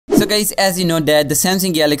guys, as you know that the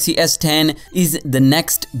Samsung Galaxy S10 is the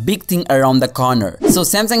next big thing around the corner. So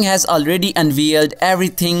Samsung has already unveiled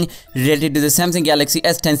everything related to the Samsung Galaxy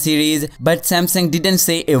S10 series, but Samsung didn't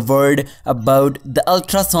say a word about the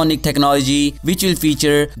ultrasonic technology which will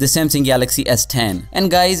feature the Samsung Galaxy S10. And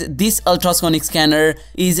guys, this ultrasonic scanner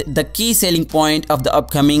is the key selling point of the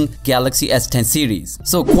upcoming Galaxy S10 series.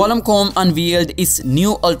 So Qualcomm unveiled its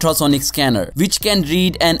new ultrasonic scanner which can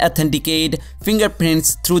read and authenticate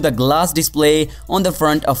fingerprints through the glass display on the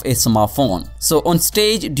front of a smartphone. So on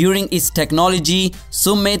stage during its technology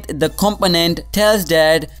summit, the component tells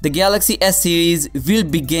that the Galaxy S series will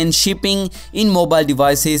begin shipping in mobile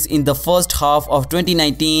devices in the first half of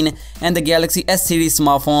 2019, and the Galaxy S series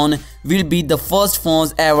smartphone will be the first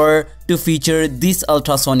phones ever to feature this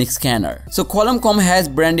ultrasonic scanner. So Qualcomm has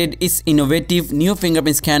branded its innovative new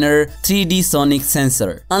fingerprint scanner 3D sonic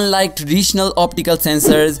sensor. Unlike traditional optical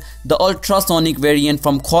sensors, the ultrasonic variant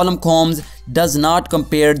from Qualcomm does not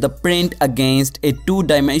compare the print against a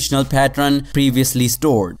two-dimensional pattern previously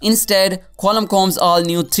stored. Instead, Qualcomm's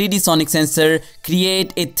all-new 3D sonic sensor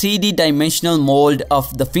create a 3D dimensional mold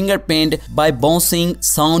of the fingerprint by bouncing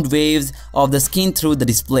sound waves of the skin through the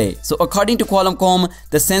display. So according to Qualcomm,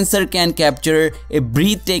 the sensor can capture a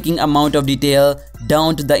breathtaking amount of detail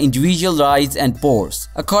down to the individual eyes and pores.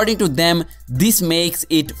 According to them, this makes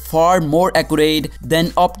it far more accurate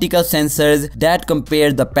than optical sensors that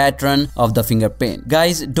compare the pattern of the fingerprint.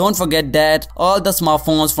 Guys, don't forget that all the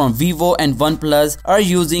smartphones from Vivo and OnePlus are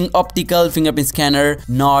using optical fingerprint scanner,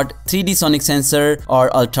 not 3D sonic sensor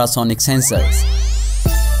or ultrasonic sensors.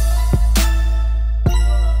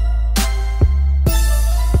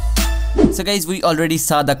 So guys, we already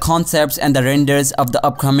saw the concepts and the renders of the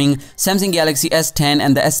upcoming Samsung Galaxy S10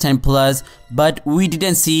 and the S10 Plus, but we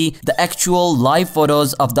didn't see the actual live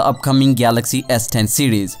photos of the upcoming Galaxy S10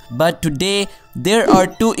 series. But today there are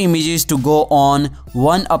two images to go on,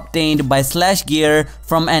 one obtained by /gear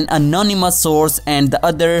from an anonymous source and the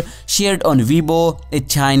other shared on Weibo, a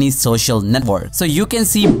Chinese social network. So you can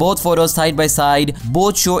see both photos side by side.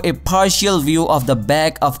 Both show a partial view of the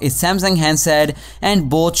back of a Samsung handset and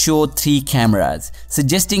both show 3 cameras,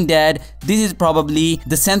 suggesting that this is probably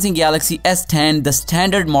the Samsung Galaxy S10, the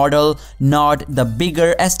standard model, not the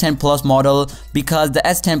bigger S10 Plus model, because the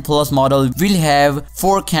S10 Plus model will have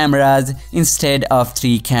 4 cameras instead of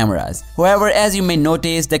 3 cameras. However, as you may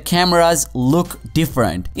notice, the cameras look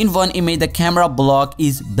different. In one image, the camera block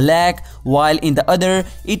is black, while in the other,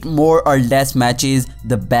 it more or less matches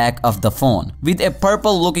the back of the phone. With a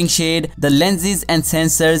purple looking shade, the lenses and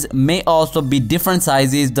sensors may also be different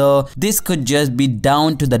sizes, though this could just be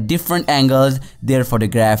down to the different angles they're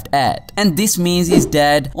photographed at. And this means is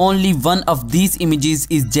that only one of these images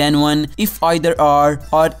is genuine, if either are,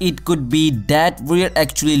 or it could be that we're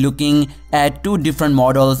actually looking at 2 different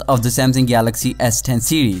models of the Samsung Galaxy S10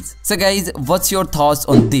 series. So guys, what's your thoughts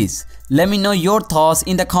on this? Let me know your thoughts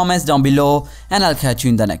in the comments down below, and I'll catch you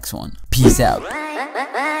in the next one. Peace out.